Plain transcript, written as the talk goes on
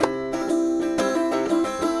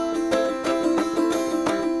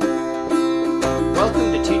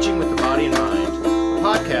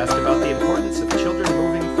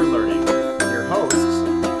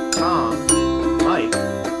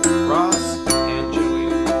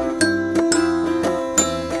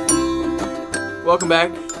Welcome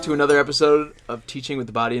back to another episode of Teaching with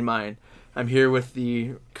the Body and Mind. I'm here with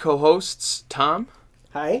the co-hosts, Tom.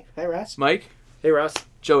 Hi. Hi, Ross. Mike. Hey, Ross.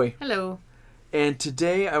 Joey. Hello. And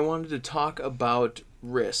today I wanted to talk about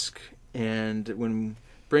risk. And when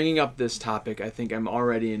bringing up this topic, I think I'm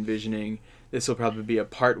already envisioning this will probably be a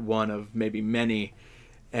part one of maybe many,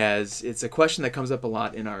 as it's a question that comes up a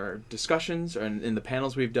lot in our discussions or in the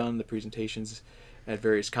panels we've done, the presentations at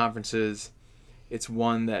various conferences. It's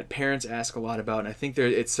one that parents ask a lot about, and I think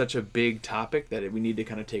it's such a big topic that we need to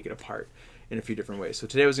kind of take it apart in a few different ways. So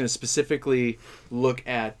today I was going to specifically look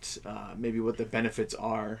at maybe what the benefits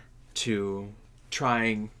are to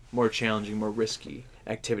trying more challenging, more risky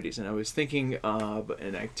activities. And I was thinking of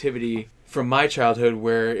an activity from my childhood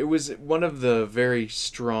where it was one of the very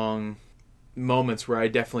strong moments where I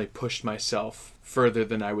definitely pushed myself further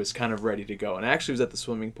than I was kind of ready to go. And I actually was at the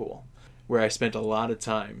swimming pool, where I spent a lot of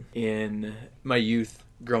time in my youth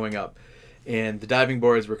growing up. And the diving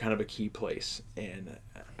boards were kind of a key place. And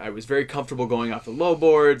I was very comfortable going off the low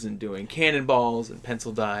boards and doing cannonballs and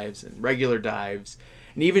pencil dives and regular dives,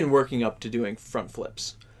 and even working up to doing front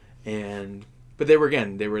flips. But they were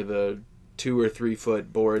the 2 or 3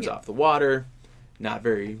 foot boards off the water, not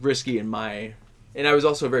very risky and I was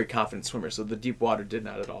also a very confident swimmer, so the deep water did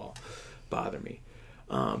not at all bother me.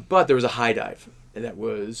 But there was a high dive that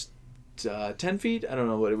was 10 feet. I don't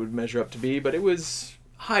know what it would measure up to be, but it was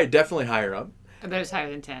high, definitely higher up. I bet it was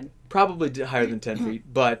higher than 10. Probably higher than 10 feet,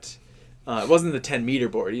 but it wasn't the 10 meter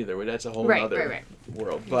board either. That's a whole other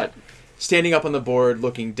world. But standing up on the board,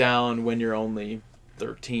 looking down when you're only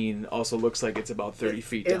 13 also looks like it's about 30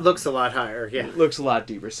 feet down. It looks a lot higher, yeah. It looks a lot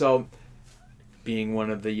deeper. So being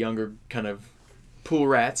one of the younger kind of pool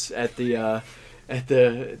rats at the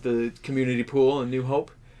community pool in New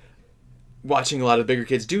Hope, watching a lot of bigger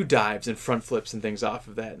kids do dives and front flips and things off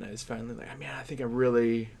of that, and I was finally like, man, I think I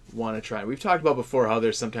really want to try. We've talked about before how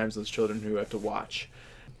there's sometimes those children who have to watch.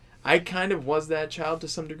 I kind of was that child to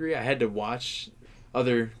some degree. I had to watch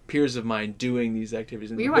other peers of mine doing these activities.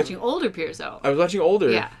 Well, you're watching older peers, though. I was watching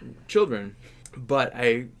older children, but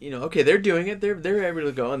okay, they're doing it. They're able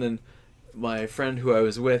to go, and then my friend who I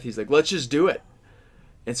was with, he's like, let's just do it.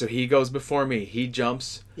 And so he goes before me. He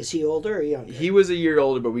jumps. Is he older or younger? He was a year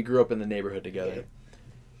older, but we grew up in the neighborhood together. Yeah.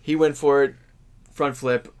 He went for it, front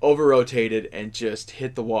flip, over-rotated, and just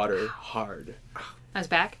hit the water hard. On his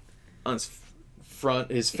back? On his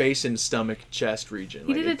front, his face and stomach, chest region.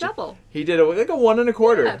 He did a double. He did a 1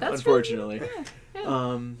 1/4, yeah, that's unfortunately. Really,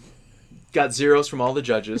 yeah. Got zeros from all the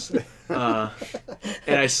judges. And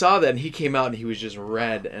I saw that, and he came out, and he was just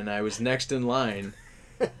red, and I was next in line.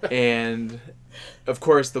 And of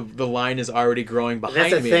course the line is already growing behind me.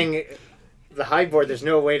 That's the thing, the high board, there's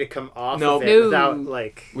no way to come off of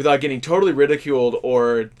it without getting totally ridiculed,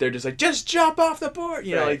 or they're just like, just jump off the board,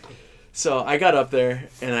 so I got up there,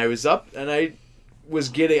 and I was up, and I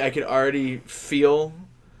could already feel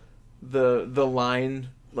the line,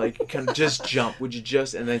 like, kind of, just jump, would you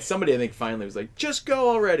just, and then somebody I think finally was like, just go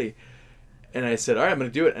already, and I said, all right, I'm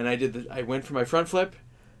gonna do it, and I went for my front flip.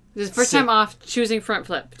 This is the first time off choosing front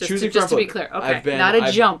flip. Just to be clear. Okay. Not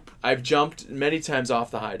a jump. I've jumped many times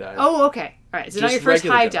off the high dive. Oh, okay. All right. So not your first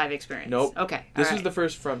high dive experience. Nope. Okay. This was the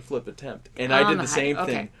first front flip attempt. And I did the same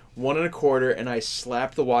thing. 1 1/4, and I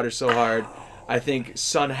slapped the water so hard, I think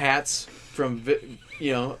sun hats from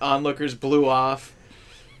onlookers blew off.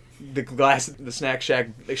 The glass, the snack shack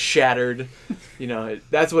shattered.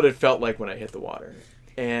 That's what it felt like when I hit the water.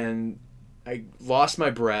 And I lost my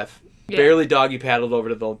breath. Yeah. Barely doggy paddled over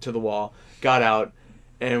to the wall, got out,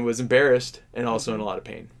 and was embarrassed and also in a lot of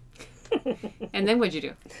pain. And then what'd you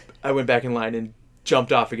do? I went back in line and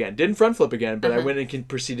jumped off again. Didn't front flip again, but I went and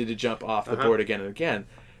proceeded to jump off the board again and again.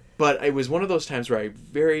 But it was one of those times where I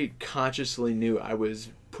very consciously knew I was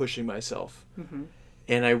pushing myself. Mm-hmm.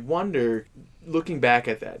 And I wonder, looking back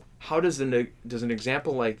at that, how does an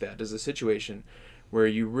example like that, does a situation where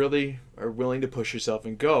you really are willing to push yourself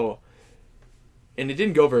and go, and it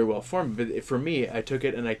didn't go very well for me, but for me, I took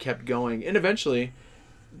it and I kept going, and eventually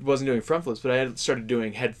wasn't doing front flips, but I had started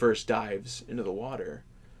doing head first dives into the water,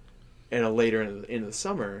 and later in the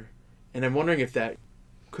summer, and I'm wondering if that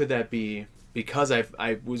could be because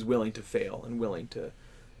I was willing to fail and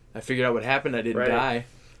I figured out what happened. I didn't die.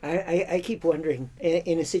 I keep wondering,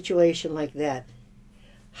 in a situation like that,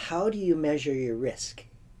 how do you measure your risk?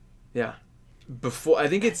 Yeah, I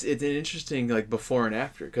think it's an interesting before and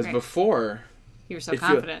after, because before. You were so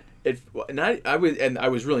confident. I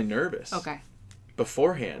was really nervous. Okay.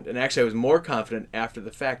 Beforehand, and actually I was more confident after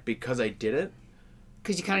the fact because I did it.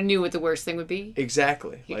 Because you kind of knew what the worst thing would be.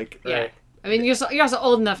 Exactly. Yeah. I mean, you're also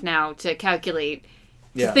old enough now to calculate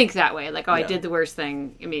to think that way. Like, I did the worst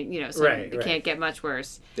thing. I mean, so it can't get much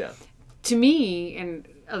worse. Yeah. To me, and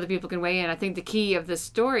other people can weigh in, I think the key of this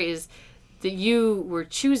story is that you were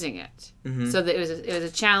choosing it. Mm-hmm. So that it was a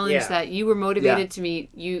challenge that you were motivated to meet.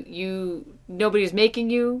 Nobody was making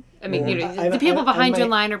you. I mean, the people behind you in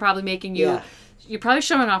line are probably making you. Yeah. You're probably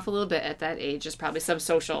showing off a little bit at that age. There's probably some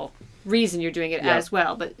social reason you're doing it as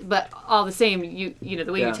well. But all the same, the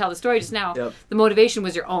way you tell the story just now, the motivation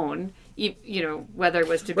was your own. Whether it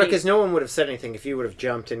was to be... because no one would have said anything if you would have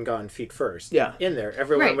jumped and gone feet first. Yeah. In there.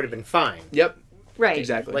 Everyone would have been fine. Yep. Right.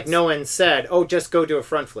 Exactly. Like no one said, just go do a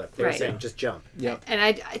front flip. They were saying, just jump. Yep.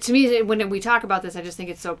 And to me, when we talk about this, I just think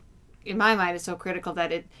it's so, in my mind, it's so critical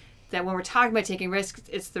that when we're talking about taking risks,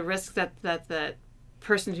 it's the risk that the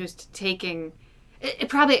person who's taking... It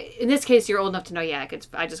probably, in this case, you're old enough to know,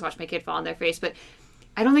 I just watched my kid fall on their face, but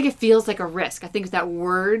I don't think it feels like a risk. I think that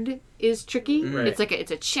word is tricky. Right. It's like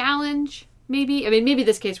it's a challenge, maybe. I mean, maybe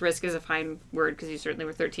this case, risk is a fine word, because you certainly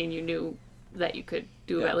were 13. You knew that you could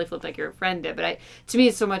do a belly flip like your friend did. But to me,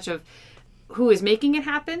 it's so much of who is making it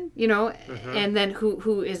happen, and then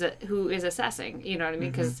who is assessing, you know what I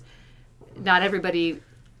mean? Because not everybody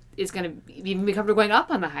is going to even be comfortable going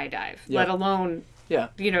up on the high dive, let alone... Yeah,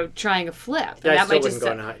 trying a flip. Yeah, I still wouldn't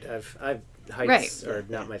go on a high dive. Heights are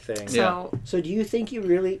not my thing. So do you think you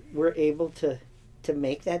really were able to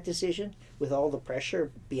make that decision with all the pressure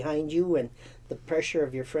behind you and the pressure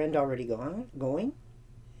of your friend already going?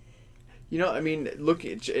 I mean, look,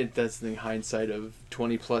 that's the hindsight of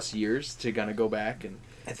 20 plus years to kind of go back, and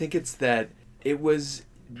I think it's that it was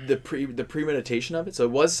the premeditation of it. So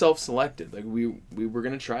it was self-selected. Like we were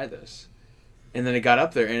gonna try this, and then it got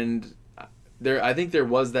up there and. I think there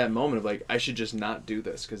was that moment of like, I should just not do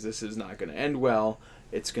this because this is not going to end well.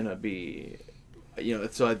 It's going to be,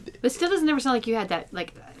 so. But still doesn't ever sound like you had that,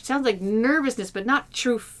 like, it sounds like nervousness, but not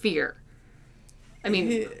true fear. I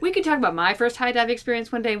mean, we could talk about my first high dive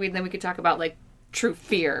experience one day, then we could talk about, like, true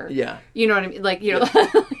fear. Yeah. You know what I mean? Like, you know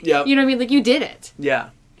what I mean? Like, you did it.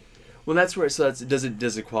 Yeah. Well, that's where, does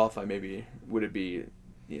it qualify maybe? Would it be,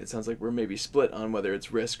 it sounds like we're maybe split on whether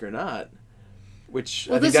it's risk or not. Which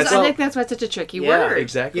I think that's why it's such a tricky word.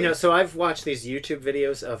 Exactly. So I've watched these YouTube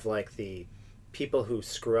videos of like the people who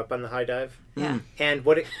screw up on the high dive. Yeah. And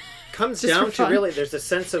what it comes down to really, there's a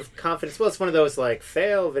sense of confidence. Well, it's one of those like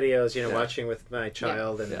fail videos, watching with my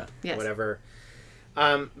child and whatever.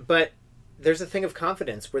 But there's a thing of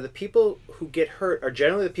confidence where the people who get hurt are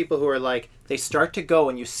generally the people who are like, they start to go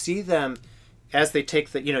and you see them as they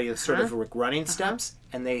take the, sort of running steps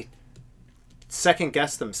and they second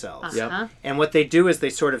guess themselves. And what they do is they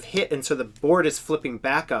sort of hit, and so the board is flipping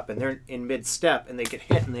back up and they're in mid-step and they get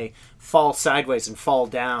hit and they fall sideways and fall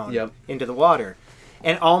down into the water.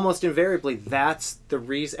 And almost invariably that's the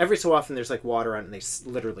reason. Every so often there's like water on it and they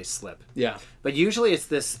literally slip. Yeah. But usually it's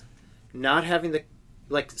this not having the,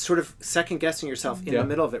 like, sort of second guessing yourself in the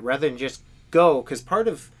middle of it rather than just go, because part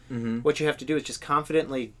of what you have to do is just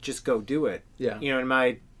confidently just go do it. Yeah. In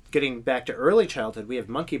my getting back to early childhood, we have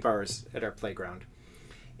monkey bars at our playground.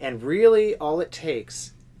 And really all it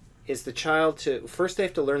takes is the child to, first they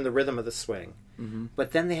have to learn the rhythm of the swing,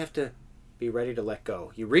 but then they have to be ready to let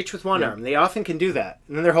go. You reach with one arm. They often can do that.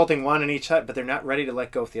 And then they're holding one in each hand, but they're not ready to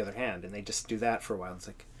let go with the other hand. And they just do that for a while. It's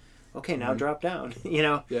like, okay, now drop down,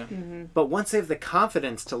 Yeah. But once they have the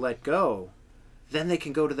confidence to let go, then they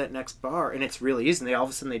can go to that next bar. And it's really easy. And all of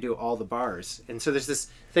a sudden they do all the bars. And so there's this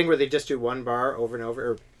thing where they just do one bar over and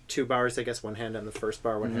over, or two bars, I guess, one hand on the first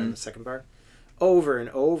bar, one hand on the second bar, over and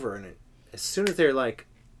over. And as soon as they're like,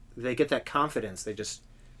 they get that confidence, they just,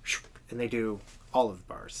 and they do all of the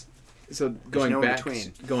bars. So going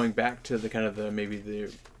back to the kind of maybe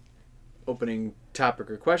the opening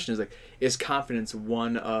topic or question is like, is confidence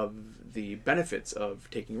one of the benefits of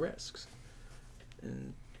taking risks?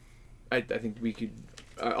 And I think we could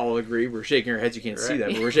all agree. We're shaking our heads. You can't see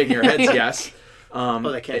that, but we're shaking our heads. Yes.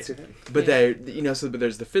 They can't see that. But but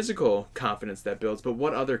there's the physical confidence that builds. But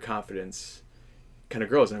what other confidence kind of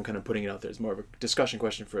grows? And I'm kind of putting it out there as more of a discussion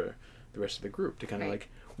question for the rest of the group to kind of like,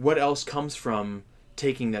 what else comes from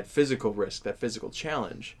taking that physical risk, that physical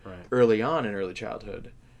challenge early on in early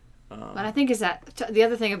childhood? But I think is that the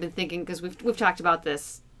other thing I've been thinking, because we've talked about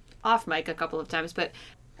this off mic a couple of times, but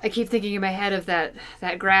I keep thinking in my head of that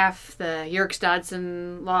graph, the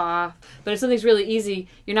Yerkes-Dodson law. But if something's really easy,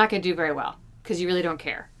 you're not going to do very well because you really don't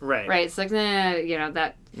care. Right. It's like,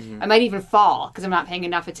 that I might even fall because I'm not paying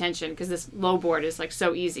enough attention because this low board is like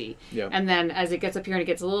so easy. Yep. And then as it gets up here and it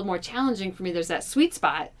gets a little more challenging for me, there's that sweet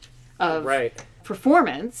spot of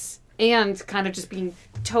performance and kind of just being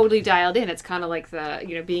totally dialed in. It's kind of like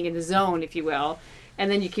the, being in the zone, if you will. And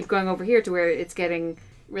then you keep going over here to where it's getting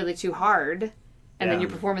really too hard. and then your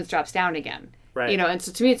performance drops down again. Right. You know, and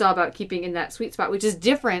so to me, it's all about keeping in that sweet spot, which is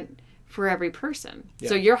different for every person. Yeah.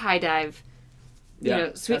 So your high dive, sweet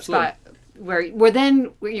absolutely. spot, where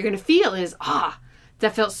then what you're going to feel is,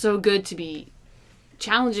 that felt so good to be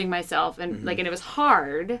challenging myself, and and it was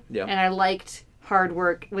hard, and I liked hard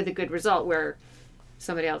work with a good result, where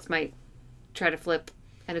somebody else might try to flip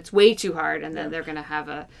and it's way too hard, and then they're going to have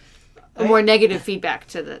a more negative feedback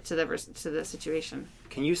to the situation.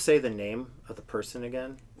 Can you say the name of the person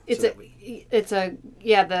again? It's it's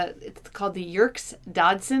called the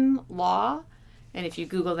Yerkes-Dodson law, and if you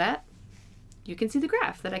Google that, you can see the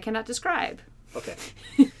graph that I cannot describe. Okay.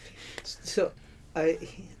 So,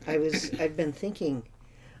 I've been thinking,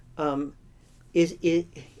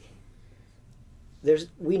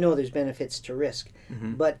 we know there's benefits to risk,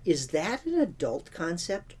 but is that an adult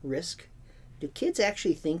concept, risk? Do kids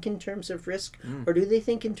actually think in terms of risk, or do they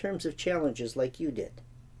think in terms of challenges like you did?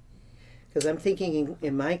 Because I'm thinking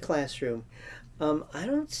in my classroom, I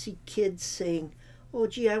don't see kids saying, "Oh,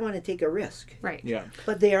 gee, I want to take a risk." Right. Yeah.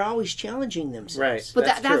 But they are always challenging themselves. Right. But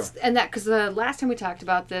that's true. because the last time we talked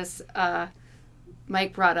about this,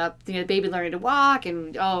 Mike brought up the baby learning to walk,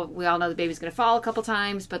 and we all know the baby's going to fall a couple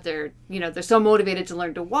times, but they're so motivated to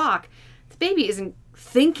learn to walk. The baby isn't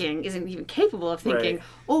even capable of thinking, Right.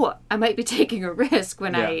 "Oh, I might be taking a risk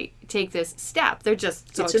when I take this step." They're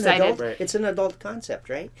just so excited. It's an adult concept,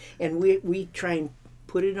 right? And we try and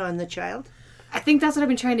put it on the child. I think that's what I've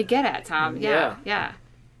been trying to get at, Tom. Yeah.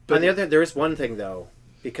 But on the other hand, there is one thing though,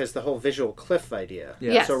 because the whole visual cliff idea.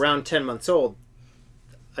 Yeah. Yes. So around 10 months old,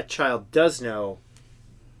 a child does know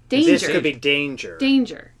Danger. this could be dangerous.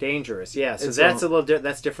 Yeah. So It's that's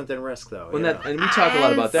that's different than risk though. And we talk a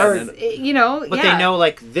lot about that. But they know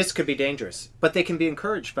like this could be dangerous, but they can be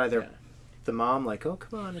encouraged by the mom, like, "Oh,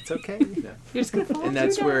 come on, it's okay." You're just gonna fall And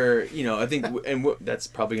that's through that. where, I think, that's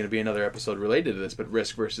probably going to be another episode related to this, but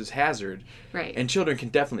risk versus hazard. Right. And children can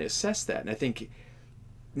definitely assess that. And I think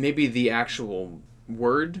maybe the actual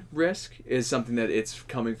word risk is something that it's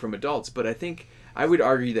coming from adults, but I think I would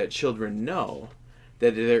argue that children know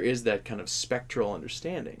that there is that kind of spectral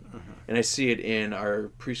understanding. And I see it in our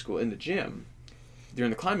preschool in the gym during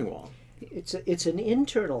the climbing wall. It's an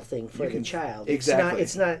internal thing for the child. Exactly.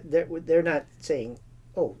 It's not they're not saying,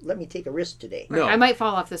 "Oh, let me take a risk today." No. I might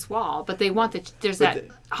fall off this wall, but they want I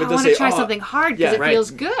they'll want say, to try something hard because it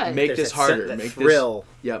feels good. Make There's this that harder. that Make thrill.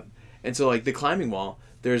 This, yep. And so, like the climbing wall,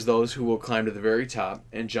 there's those who will climb to the very top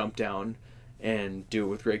and jump down and do it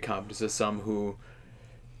with great confidence. There's some who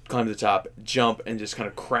climb to the top, jump, and just kind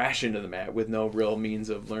of crash into the mat with no real means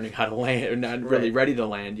of learning how to land, or not really ready to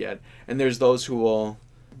land yet. And there's those who will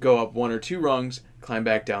go up one or two rungs, climb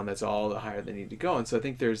back down. That's all the higher they need to go. And so I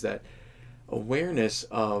think there's that awareness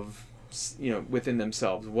of, within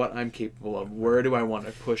themselves, what I'm capable of, where do I want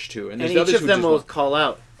to push to. And there's And others each of who them just will want, call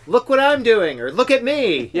out, "Look what I'm doing," or "Look at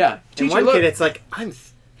me." Yeah. And Teacher, one look. kid, it's like, "I'm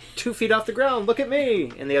 2 feet off the ground. Look at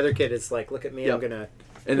me." And the other kid is like, "Look at me. Yep. I'm gonna."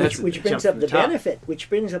 And Which brings jump up from the the top. benefit. Which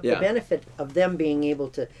brings up the benefit of them being able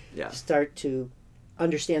to start to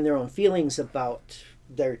understand their own feelings about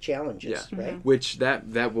their challenges, right? Which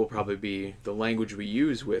that will probably be the language we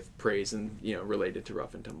use with praise and related to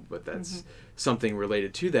rough and tumble, but that's something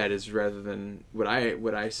related to that is rather than what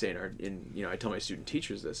I say I tell my student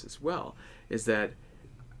teachers this as well, is that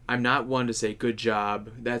I'm not one to say good job,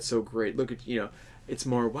 that's so great, look at it's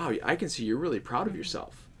more, wow, I can see you're really proud of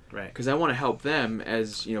yourself, Right. because I want to help them,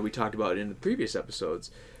 as we talked about in the previous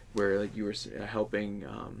episodes where like you were helping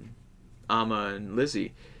Amma and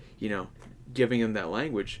Lizzie, giving them that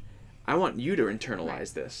language. I want you to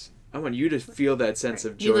internalize this. I want you to feel that sense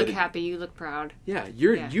of joy. You look happy. You look proud. Yeah,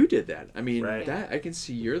 you did that. I mean, Right. that I can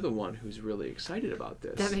see you're the one who's really excited about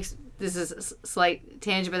this. This is a slight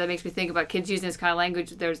tangent, but that makes me think about kids using this kind of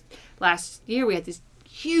language. Last year we had these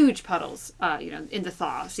huge puddles, in the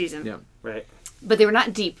thaw season. Yeah. Right. But they were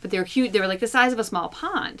not deep, but they were huge. They were like the size of a small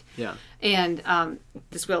pond. Yeah. And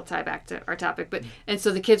this will tie back to our topic, and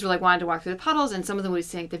so the kids were like wanting to walk through the puddles, and some of them would be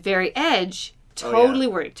saying at the very edge, totally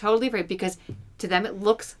worried, totally afraid, because to them it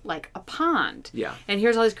looks like a pond. Yeah. And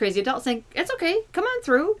here's all these crazy adults saying, "It's okay, come on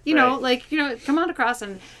through, come on across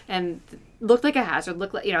and look like a hazard,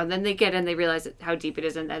 look like and then they get in, they realize how deep it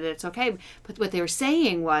is, and that it's okay. But what they were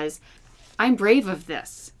saying was, I'm brave of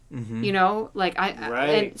this.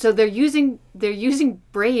 And so they're using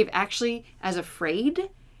brave actually as afraid.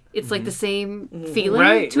 It's like the same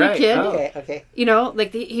feeling to a kid. Oh. Okay.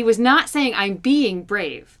 He was not saying I'm being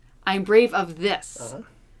brave. I'm brave of this.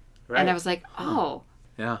 Right. And I was like, oh,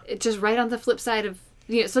 Yeah. it's just right on the flip side of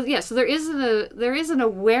So there is an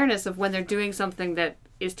awareness of when they're doing something that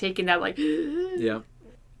is taking that like. Yeah.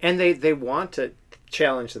 And they want to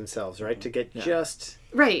challenge themselves, right? To get just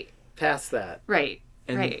Right. past that. Right.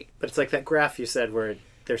 And- right. But it's like that graph you said where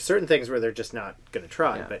there's certain things where they're just not going to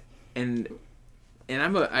try, Yeah. but and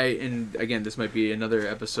and again, this might be another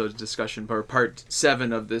episode's discussion, or part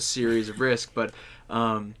 7 of this series of risk, but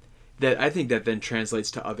that I think that then translates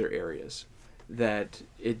to other areas, that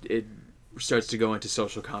it starts to go into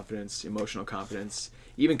social confidence, emotional confidence,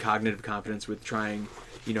 even cognitive confidence with trying,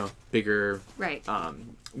 bigger, Right.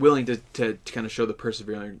 willing to kind of show the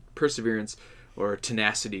perseverance or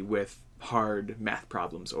tenacity with hard math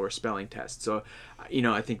problems or spelling tests. So,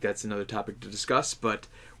 I think that's another topic to discuss, but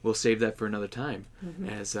we'll save that for another time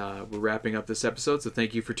as we're wrapping up this episode. So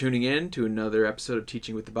thank you for tuning in to another episode of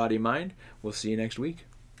Teaching with the Body and Mind. We'll see you next week.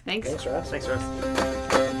 Thanks. Thanks, Ross. thanks, Russ.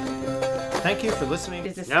 Thank you for listening.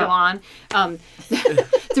 Is this No. still on?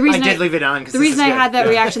 The reason I did leave it on. 'Cause The this reason is I good. had that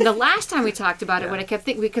Yeah. reaction the last time we talked about it, what I kept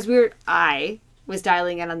thinking, because I was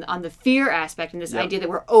dialing in on the fear aspect and this Yep. idea that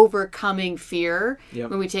we're overcoming fear Yep.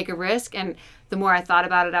 when we take a risk. And the more I thought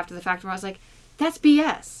about it after the fact, I was like, that's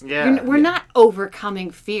BS. Yeah. We're not overcoming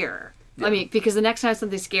fear. I mean, because the next time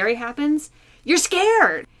something scary happens, you're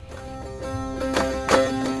scared.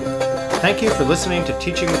 Thank you for listening to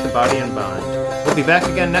Teaching with the Body and Mind. We'll be back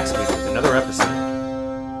again next week with another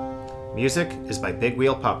episode. Music is by Big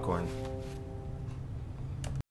Wheel Popcorn.